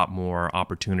a lot more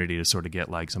opportunity to sort of get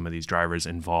some of these drivers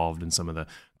involved in some of the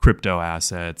crypto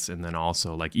assets. And then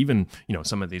also even,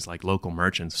 some of these local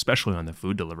merchants, especially on the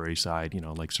food delivery side,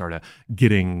 sort of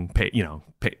getting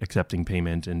accepting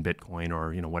payment in Bitcoin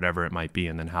or, whatever it might be.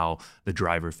 And then how the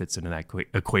driver fits into that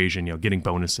equation, getting getting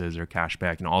bonuses or cash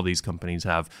back. All these companies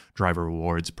have driver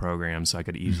rewards programs. So I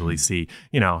could easily see,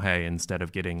 hey, instead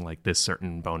of getting like this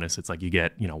certain bonus, it's like you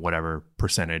get, whatever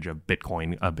percentage of a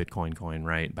Bitcoin coin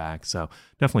right back. So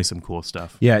definitely some cool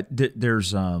stuff. Yeah,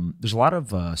 there's a lot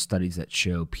of studies that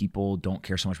show people don't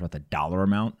care so much about the dollar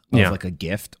amount of like a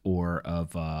gift or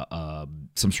of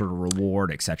some sort of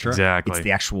reward, etc. Exactly. It's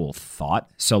the actual thought.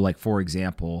 So like, for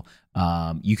example,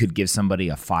 you could give somebody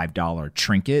a $5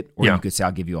 trinket, or you could say,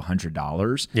 I'll give you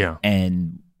 $100. Yeah.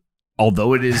 And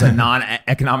although it is a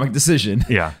non-economic decision,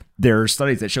 there are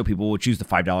studies that show people will choose the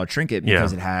 $5 trinket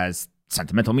because it has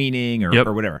sentimental meaning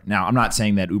or whatever. Now, I'm not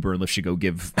saying that Uber and Lyft should go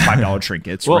give $5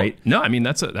 trinkets, right? No, I mean,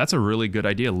 that's a really good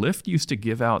idea. Lyft used to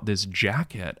give out this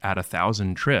jacket at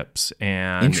 1,000 trips,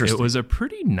 and it was a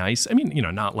pretty nice, I mean,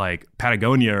 not like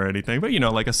Patagonia or anything, but,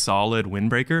 like a solid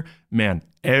windbreaker. Man,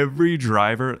 every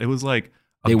driver, it was like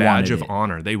a badge of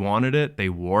honor. They wanted it. They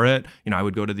wore it. I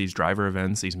would go to these driver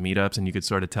events, these meetups, and you could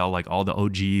sort of tell like all the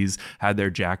OGs had their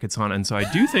jackets on. And so I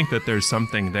do think that there's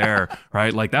something there,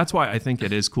 right? Like that's why I think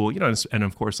it is cool, and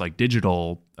of course like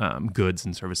digital goods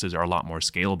and services are a lot more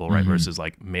scalable, right? Versus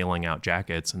like mailing out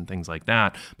jackets and things like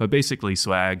that. But basically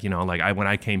swag, like when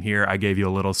I came here, I gave you a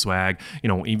little swag,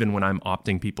 even when I'm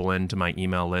opting people into my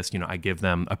email list, I give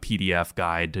them a PDF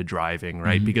guide to driving,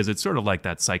 right? Because it's sort of like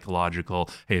that psychological,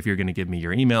 hey, if you're going to give me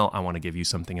your email, I want to give you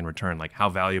something in return. Like how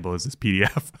valuable is this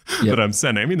PDF that I'm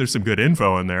sending? I mean, there's some good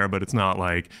info in there, but it's not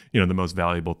like, the most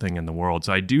valuable thing in the world.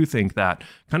 So I do think that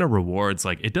kind of rewards,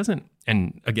 like it doesn't,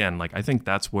 and again, like I think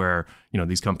that's where,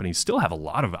 these companies still have a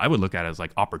lot of, I would look at it as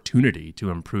like opportunity to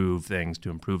improve things, to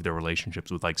improve their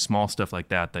relationships with like small stuff like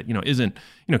that, isn't,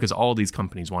 because all these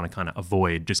companies want to kind of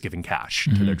avoid just giving cash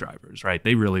to their drivers, right?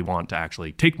 They really want to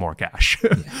actually take more cash,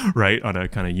 right? On a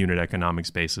kind of unit economics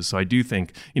basis. So I do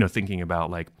think, thinking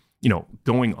about like,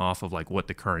 going off of like what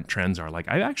the current trends are, like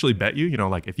I actually bet you,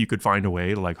 like if you could find a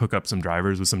way to like hook up some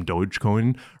drivers with some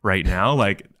Dogecoin right now,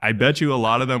 like I bet you a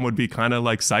lot of them would be kind of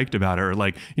like psyched about it. Or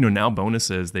like, now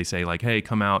bonuses, they say like, hey,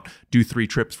 come out, do 3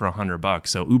 trips for $100.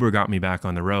 So Uber got me back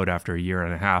on the road after a year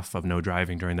and a half of no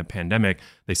driving during the pandemic.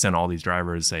 They sent all these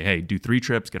drivers say, hey, do 3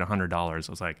 trips, get $100. I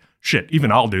was like, shit,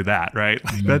 even I'll do that, right?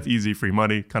 Like that's easy, free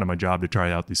money, kind of my job to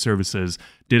try out these services.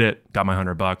 Did it, got my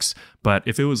 $100. But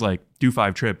if it was like do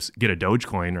 5 trips, get a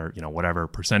Dogecoin or, whatever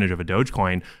percentage of a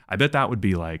Dogecoin, I bet that would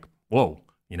be like, whoa,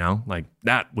 like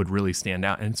that would really stand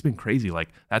out. And it's been crazy. Like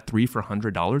that 3 for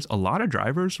 $100, a lot of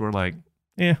drivers were like,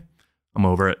 I'm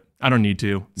over it. I don't need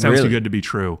to. Sounds too good to be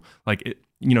true. Like it,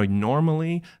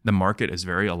 normally the market is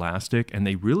very elastic and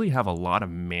they really have a lot of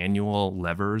manual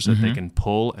levers that they can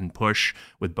pull and push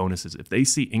with bonuses. If they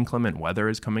see inclement weather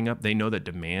is coming up, they know that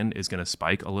demand is going to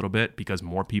spike a little bit because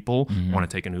more people want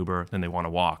to take an Uber than they want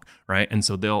to walk, right? And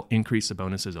so they'll increase the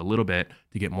bonuses a little bit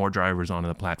to get more drivers onto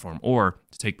the platform or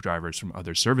to take drivers from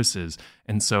other services.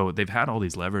 And so they've had all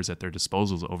these levers at their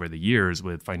disposals over the years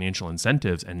with financial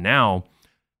incentives. And now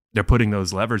they're putting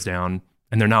those levers down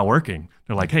and they're not working.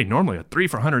 They're like, hey, normally a 3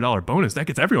 for $100 bonus, that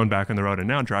gets everyone back on the road. And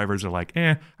now drivers are like,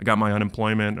 I got my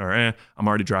unemployment, or I'm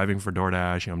already driving for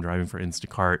DoorDash, I'm driving for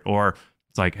Instacart, or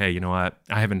it's like, hey, you know what?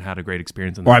 I haven't had a great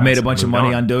experience. Or I made a bunch of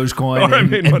money on Dogecoin and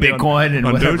Bitcoin and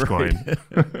whatever.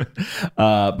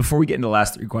 Dogecoin. Before we get into the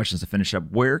last 3 questions to finish up,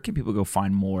 where can people go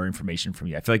find more information from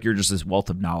you? I feel like you're just this wealth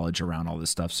of knowledge around all this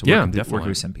stuff. So where can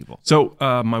we send people? So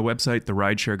my website,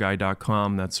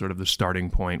 therideshareguy.com, that's sort of the starting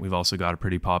point. We've also got a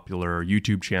pretty popular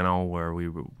YouTube channel where we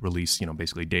release,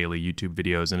 basically daily YouTube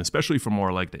videos, and especially for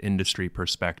more like the industry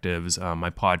perspectives. My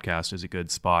podcast is a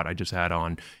good spot. I just had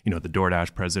on, the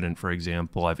DoorDash president, for example.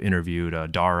 I've interviewed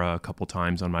Dara a couple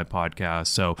times on my podcast.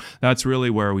 So that's really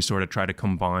where we sort of try to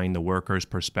combine the worker's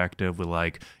perspective with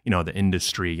like, the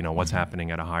industry, what's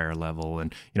happening at a higher level,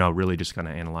 and, really just kind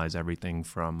of analyze everything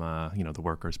from, the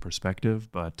worker's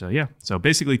perspective. But so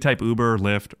basically type Uber,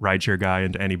 Lyft, Rideshare Guy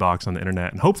into any box on the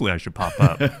internet, and hopefully I should pop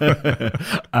up.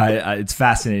 It's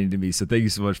fascinating to me. So thank you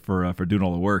so much for doing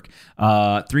all the work.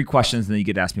 3 questions, and then you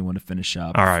get to ask me when to finish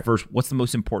up. All right. First, what's the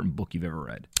most important book you've ever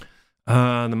read?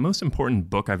 The most important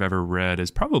book I've ever read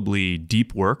is probably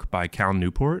Deep Work by Cal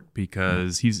Newport,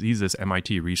 because he's this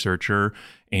MIT researcher,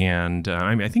 and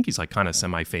I think he's like kind of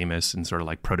semi-famous in sort of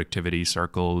like productivity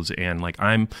circles. And like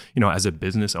I'm, as a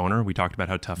business owner, we talked about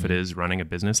how tough it is running a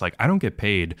business. Like I don't get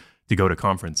paid to go to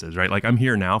conferences, right? Like I'm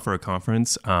here now for a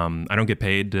conference. I don't get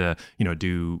paid to,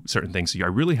 do certain things. So I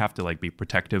really have to like be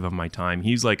protective of my time.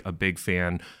 He's like a big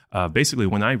fan. Basically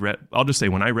when I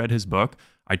read his book,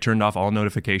 I turned off all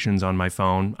notifications on my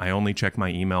phone. I only check my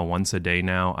email once a day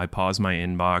now. I pause my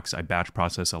inbox. I batch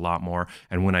process a lot more.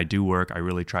 And when I do work, I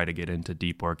really try to get into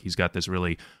deep work. He's got this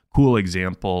really cool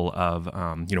example of,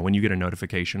 when you get a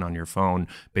notification on your phone,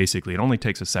 basically it only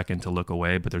takes a second to look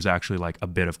away, but there's actually like a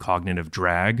bit of cognitive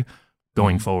drag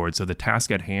going forward. So the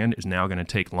task at hand is now going to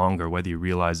take longer, whether you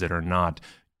realize it or not,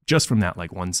 just from that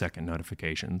like 1 second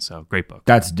notification. So great book.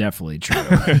 That's definitely true.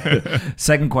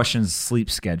 Second question is sleep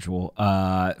schedule.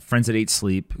 Friends at 8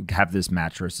 Sleep have this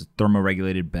mattress,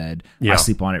 thermoregulated bed. Yeah. I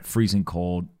sleep on it, freezing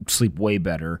cold, sleep way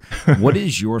better. What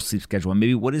is your sleep schedule? And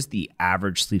maybe what is the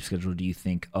average sleep schedule, do you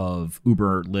think, of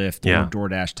Uber, Lyft, or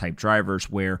DoorDash type drivers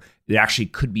where it actually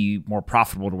could be more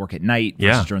profitable to work at night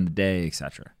versus during the day, et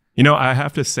cetera? I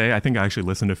have to say, I think I actually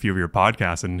listened to a few of your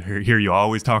podcasts and hear you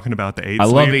always talking about the 8 Sleep. I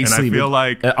love 8 Sleep. I feel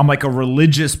like I'm like a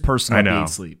religious person on 8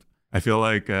 Sleep. I feel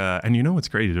like, and you know what's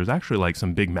crazy? There's actually like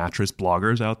some big mattress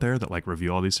bloggers out there that like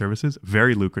review all these services.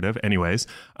 Very lucrative. Anyways,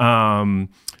 I'm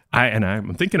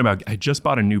thinking about. I just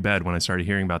bought a new bed when I started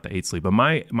hearing about the 8 Sleep. But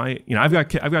I've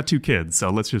got 2 kids,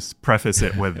 so let's just preface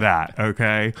it with that,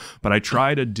 okay? But I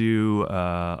try to do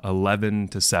 11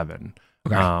 to 7.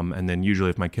 Okay. And then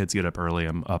usually if my kids get up early,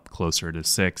 I'm up closer to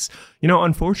 6.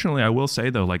 Unfortunately, I will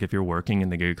say though, like if you're working in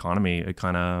the gig economy, it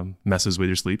kind of messes with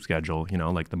your sleep schedule.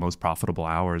 Like the most profitable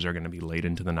hours are going to be late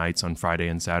into the nights on Friday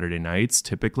and Saturday nights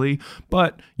typically,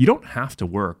 but you don't have to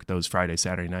work those Friday,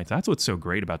 Saturday nights. That's what's so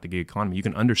great about the gig economy. You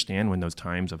can understand when those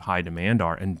times of high demand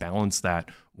are and balance that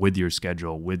with your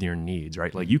schedule, with your needs,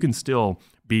 right? Like you can still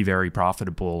be very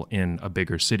profitable in a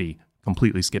bigger city,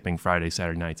 completely skipping Friday,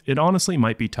 Saturday nights. It honestly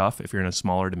might be tough if you're in a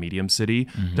smaller to medium city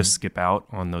to skip out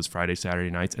on those Friday,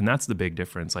 Saturday nights. And that's the big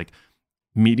difference. Like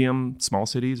medium, small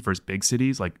cities versus big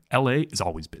cities, like LA is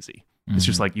always busy. It's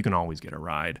just like you can always get a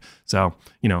ride. So,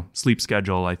 sleep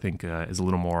schedule, I think, is a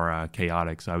little more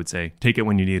chaotic. So I would say take it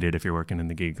when you need it if you're working in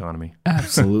the gig economy.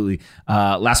 Absolutely.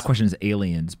 Last question is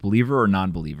aliens, believer or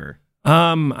non-believer?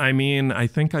 I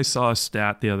think I saw a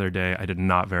stat the other day. I did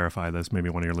not verify this.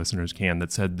 Maybe one of your listeners can,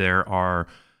 that said there are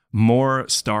more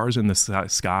stars in the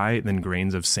sky than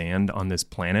grains of sand on this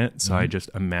planet. So I just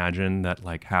imagine that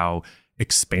like how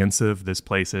expansive this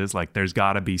place is. Like there's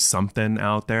got to be something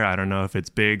out there. I don't know if it's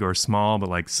big or small, but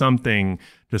like something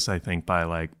just, I think by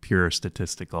like pure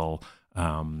statistical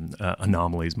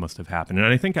anomalies must have happened. And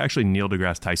I think actually Neil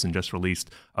deGrasse Tyson just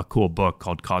released a cool book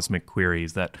called Cosmic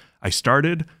Queries that I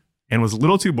started and was a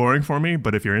little too boring for me,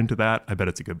 but if you're into that, I bet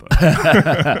it's a good book.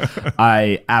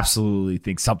 I absolutely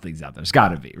think something's out there. There's got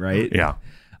to be, right? Yeah.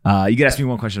 You can ask me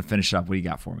one question to finish up. What do you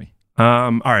got for me?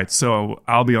 All right. So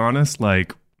I'll be honest,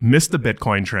 like missed the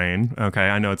Bitcoin train. Okay.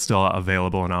 I know it's still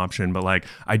available, an option, but like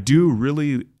I do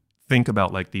really think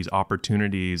about like these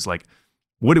opportunities, like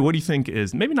what do you think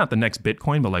is maybe not the next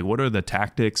Bitcoin, but like what are the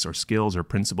tactics or skills or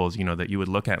principles, that you would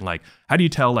look at? Like, how do you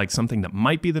tell like something that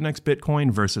might be the next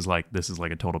Bitcoin versus like this is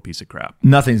like a total piece of crap?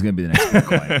 Nothing's going to be the next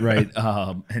Bitcoin,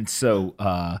 right? And so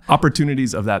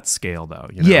opportunities of that scale, though.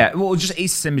 Yeah, well, just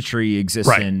asymmetry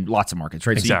exists in lots of markets,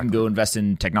 right? Exactly. So you can go invest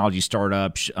in technology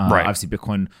startups. Obviously,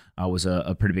 Bitcoin was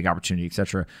a pretty big opportunity, et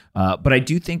cetera. But I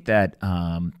do think that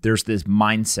there's this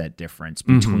mindset difference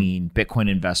between Bitcoin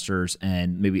investors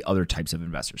and maybe other types of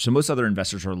investors. So most other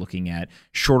investors are looking at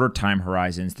shorter time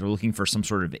horizons. They're looking for some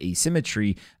sort of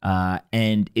asymmetry,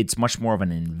 and it's much more of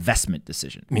an investment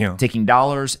decision. Yeah. Taking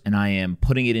dollars and I am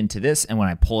putting it into this, and when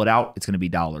I pull it out, it's going to be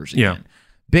dollars again.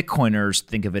 Bitcoiners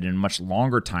think of it in a much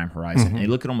longer time horizon, and they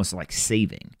look at it almost like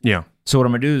saving. Yeah. So what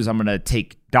I'm going to do is I'm going to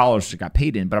take dollars that got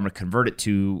paid in, but I'm going to convert it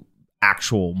to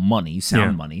actual money,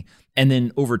 sound money. And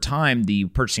then over time, the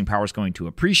purchasing power is going to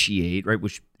appreciate, right?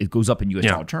 Which it goes up in US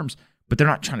dollar terms, but they're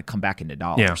not trying to come back into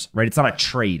dollars, right? It's not a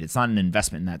trade. It's not an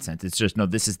investment in that sense. It's just, no,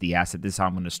 this is the asset. This is how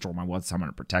I'm going to store my wealth. This is how I'm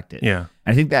going to protect it. Yeah.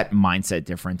 And I think that mindset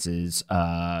difference is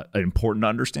important to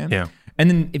understand. Yeah. And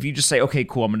then if you just say, okay,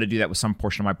 cool, I'm going to do that with some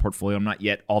portion of my portfolio. I'm not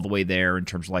yet all the way there in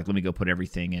terms of like, let me go put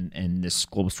everything in this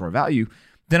global store of value.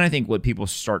 Then I think what people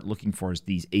start looking for is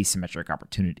these asymmetric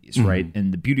opportunities, right?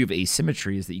 And the beauty of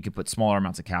asymmetry is that you can put smaller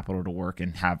amounts of capital to work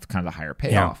and have kind of the higher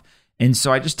payoff. And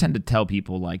so I just tend to tell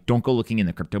people, like, don't go looking in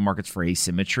the crypto markets for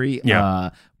asymmetry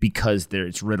because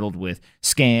it's riddled with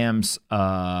scams,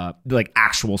 like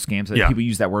actual scams. People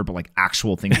use that word, but like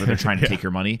actual things where they're trying to take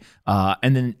your money.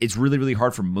 And then it's really, really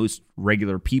hard for most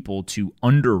regular people to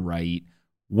underwrite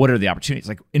what are the opportunities.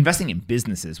 Like investing in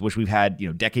businesses, which we've had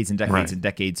decades and decades and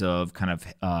decades of kind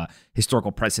of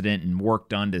historical precedent and work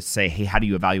done to say, hey, how do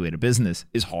you evaluate a business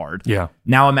is hard. Yeah.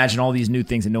 Now imagine all these new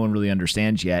things that no one really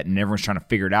understands yet, and everyone's trying to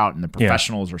figure it out, and the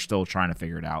professionals are still trying to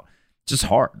figure it out. It's just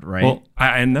hard, right? Well,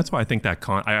 and that's why I think that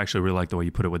I actually really like the way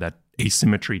you put it with that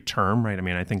asymmetry term, right? I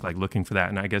mean, I think like looking for that,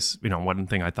 and I guess one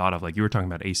thing I thought of, like you were talking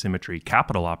about asymmetry,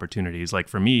 capital opportunities. Like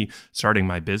for me, starting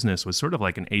my business was sort of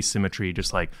like an asymmetry,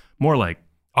 just like more like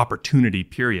opportunity,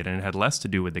 period. And it had less to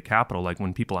do with the capital. Like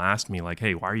when people asked me like,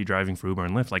 hey, why are you driving for Uber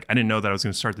and Lyft? Like I didn't know that I was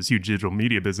going to start this huge digital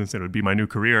media business and it would be my new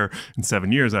career in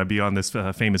 7 years. I'd be on this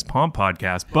famous Pomp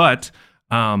podcast. But,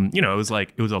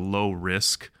 it was a low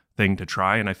risk thing to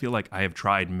try. And I feel like I have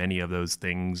tried many of those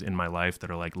things in my life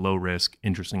that are like low risk,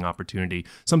 interesting opportunity,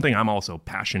 something I'm also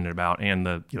passionate about. And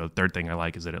the third thing I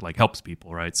like is that it like helps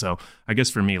people, right? So I guess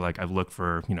for me, like I've looked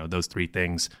for, those three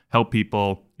things: help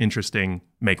people, interesting,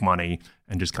 make money,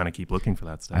 and just kind of keep looking for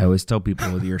that stuff. I always tell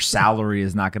people your salary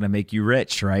is not going to make you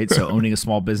rich, right? So owning a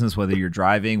small business, whether you're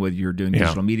driving, whether you're doing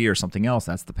digital media or something else,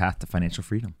 that's the path to financial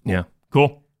freedom. Yeah.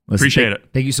 Cool. Appreciate it.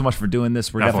 Thank you so much for doing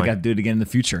this. We're definitely got to do it again in the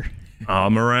future.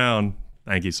 I'm around.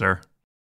 Thank you, sir.